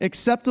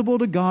 acceptable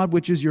to God,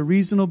 which is your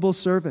reasonable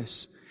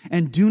service.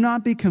 And do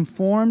not be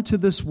conformed to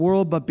this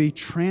world, but be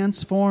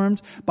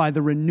transformed by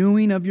the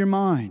renewing of your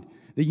mind,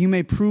 that you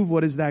may prove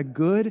what is that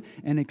good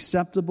and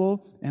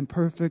acceptable and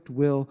perfect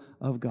will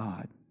of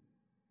God."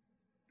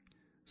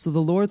 So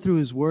the Lord, through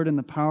His Word and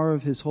the power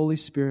of His Holy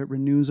Spirit,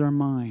 renews our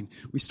mind.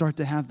 We start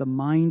to have the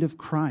mind of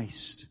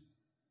Christ.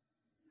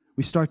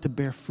 We start to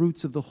bear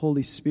fruits of the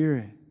Holy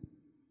Spirit.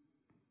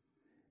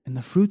 And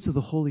the fruits of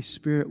the Holy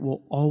Spirit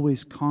will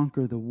always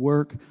conquer the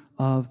work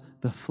of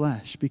the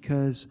flesh,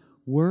 because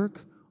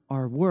work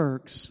are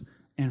works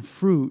and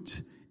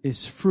fruit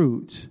is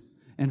fruit.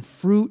 And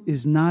fruit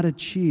is not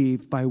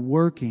achieved by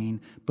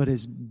working, but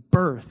is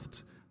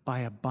birthed by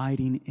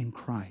abiding in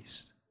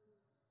Christ.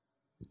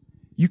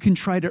 You can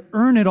try to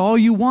earn it all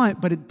you want,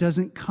 but it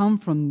doesn't come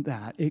from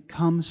that. It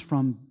comes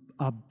from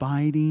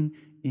abiding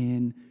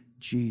in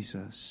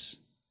Jesus.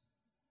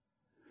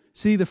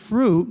 See, the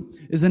fruit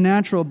is a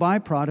natural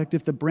byproduct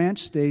if the branch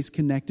stays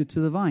connected to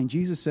the vine.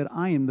 Jesus said,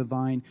 I am the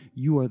vine,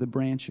 you are the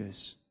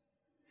branches.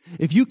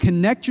 If you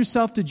connect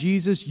yourself to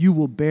Jesus, you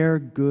will bear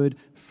good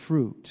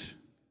fruit.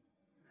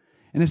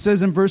 And it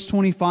says in verse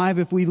 25,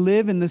 if we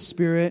live in the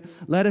Spirit,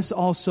 let us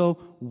also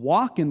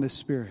walk in the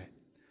Spirit.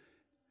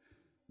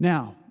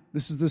 Now,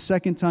 this is the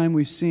second time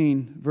we've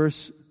seen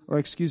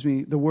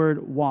the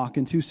word walk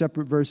in two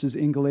separate verses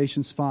in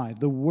Galatians 5.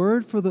 The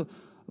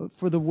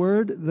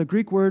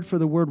Greek word for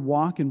the word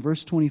walk in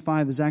verse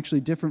 25 is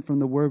actually different from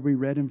the word we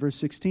read in verse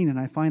 16, and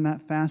I find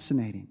that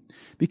fascinating.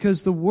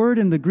 Because the word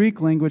in the Greek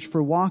language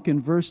for walk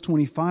in verse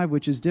 25,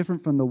 which is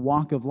different from the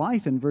walk of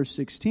life in verse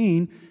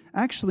 16,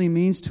 actually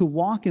means to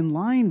walk in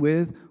line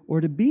with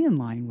or to be in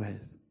line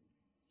with.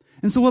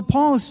 And so what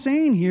Paul is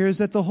saying here is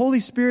that the Holy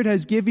Spirit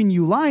has given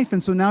you life,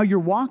 and so now you're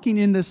walking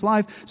in this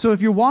life. So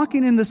if you're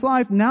walking in this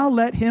life, now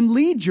let Him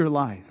lead your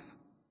life.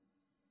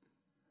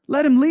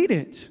 Let Him lead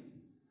it.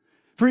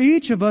 For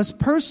each of us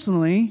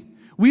personally,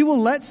 we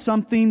will let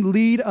something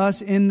lead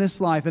us in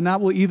this life, and that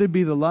will either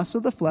be the lust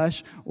of the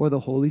flesh or the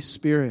Holy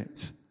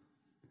Spirit.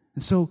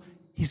 And so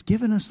He's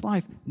given us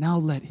life. Now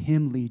let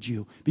Him lead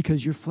you,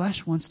 because your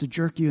flesh wants to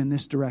jerk you in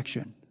this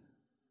direction.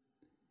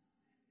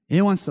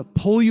 It wants to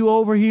pull you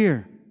over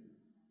here.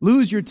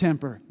 Lose your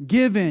temper.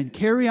 Give in.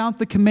 Carry out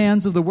the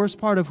commands of the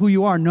worst part of who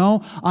you are.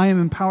 No, I am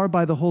empowered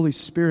by the Holy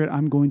Spirit.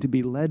 I'm going to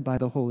be led by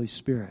the Holy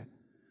Spirit.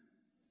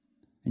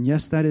 And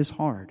yes, that is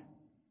hard.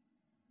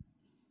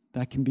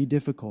 That can be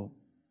difficult.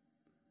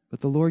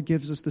 But the Lord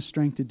gives us the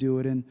strength to do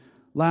it. And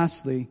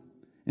lastly,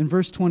 in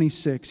verse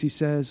 26, He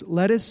says,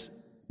 let us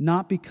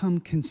not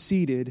become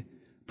conceited,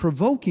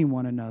 provoking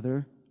one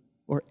another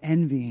or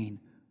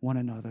envying one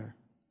another.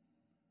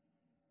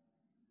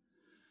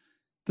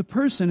 The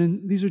person,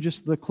 and these are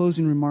just the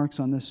closing remarks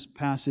on this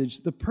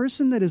passage, the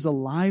person that is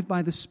alive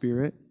by the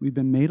Spirit, we've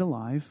been made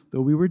alive,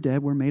 though we were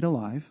dead, we're made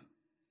alive,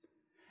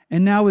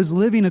 and now is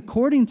living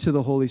according to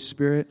the Holy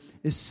Spirit,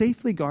 is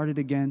safely guarded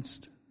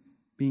against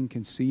being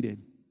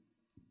conceited.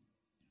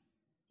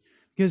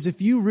 Because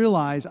if you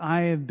realize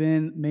I have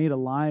been made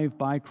alive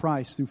by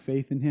Christ through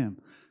faith in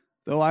Him,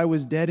 though I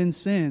was dead in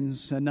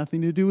sins, had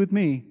nothing to do with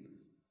me,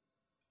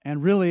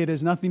 and really, it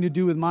has nothing to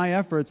do with my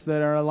efforts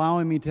that are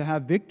allowing me to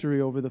have victory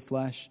over the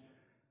flesh.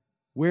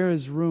 Where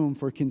is room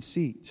for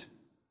conceit?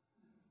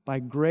 By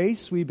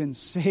grace, we've been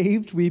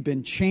saved, we've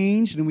been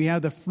changed, and we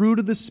have the fruit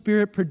of the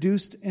Spirit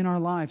produced in our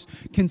lives.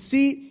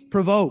 Conceit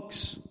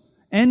provokes.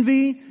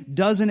 Envy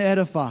doesn't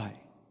edify.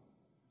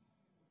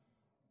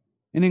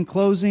 And in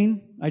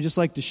closing, I'd just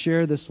like to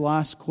share this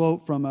last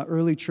quote from an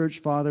early church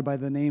father by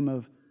the name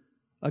of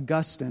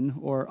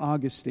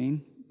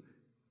Augustine.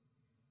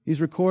 He's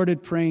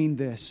recorded praying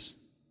this,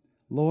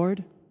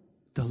 Lord,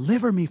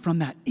 deliver me from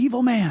that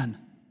evil man,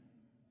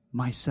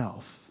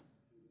 myself.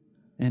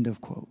 End of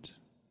quote.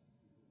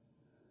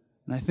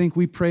 And I think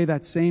we pray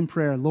that same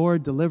prayer,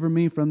 Lord, deliver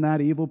me from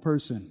that evil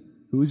person.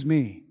 Who's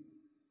me?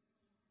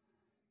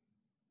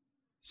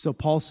 So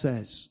Paul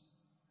says,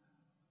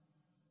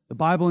 the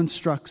Bible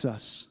instructs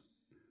us,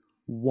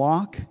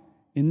 walk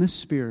in the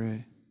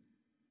Spirit,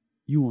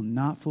 you will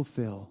not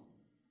fulfill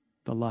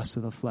the lust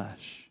of the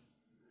flesh.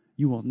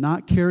 You will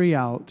not carry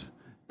out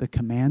the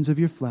commands of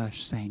your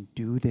flesh saying,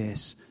 do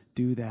this,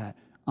 do that.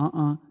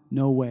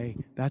 No way.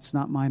 That's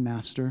not my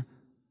master.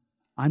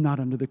 I'm not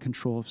under the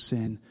control of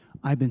sin.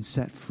 I've been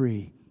set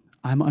free.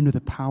 I'm under the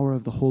power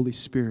of the Holy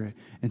Spirit.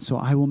 And so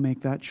I will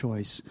make that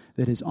choice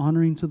that is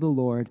honoring to the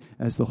Lord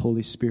as the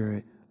Holy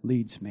Spirit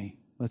leads me.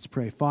 Let's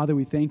pray. Father,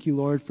 we thank you,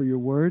 Lord, for your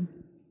word.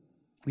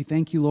 We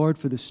thank you, Lord,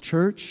 for this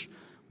church.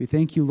 We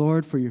thank you,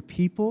 Lord, for your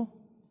people.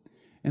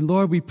 And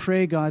Lord, we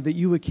pray, God, that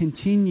you would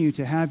continue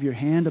to have your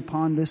hand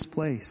upon this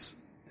place.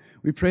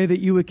 We pray that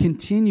you would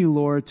continue,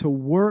 Lord, to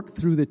work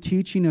through the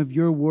teaching of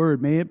your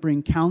word. May it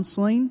bring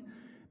counseling.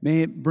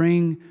 May it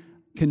bring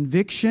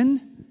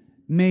conviction.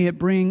 May it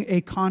bring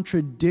a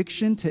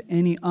contradiction to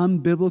any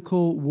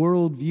unbiblical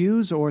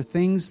worldviews or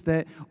things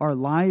that are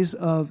lies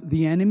of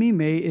the enemy.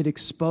 May it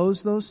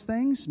expose those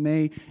things.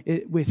 May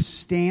it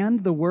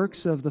withstand the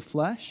works of the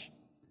flesh.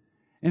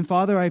 And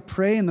Father, I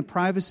pray in the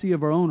privacy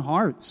of our own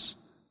hearts,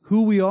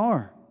 who we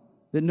are,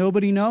 that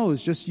nobody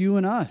knows, just you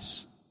and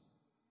us.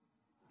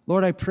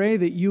 Lord, I pray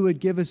that you would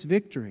give us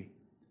victory.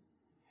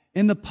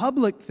 In the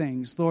public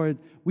things, Lord,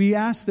 we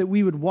ask that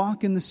we would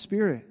walk in the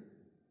Spirit,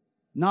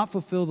 not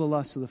fulfill the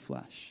lusts of the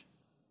flesh.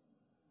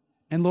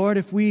 And Lord,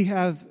 if we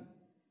have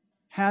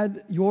had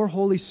your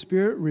Holy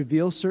Spirit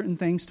reveal certain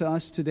things to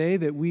us today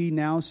that we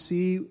now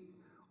see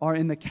are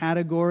in the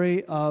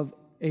category of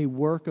a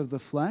work of the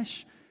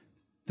flesh,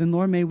 then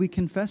Lord, may we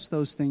confess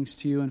those things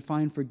to you and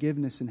find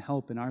forgiveness and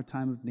help in our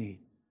time of need.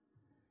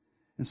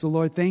 And so,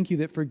 Lord, thank you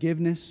that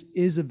forgiveness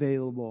is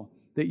available,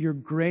 that your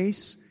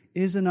grace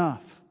is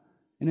enough,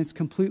 and it's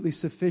completely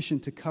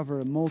sufficient to cover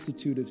a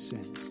multitude of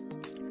sins.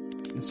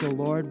 And so,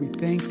 Lord, we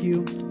thank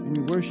you and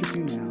we worship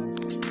you now.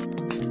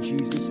 In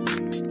Jesus'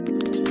 name.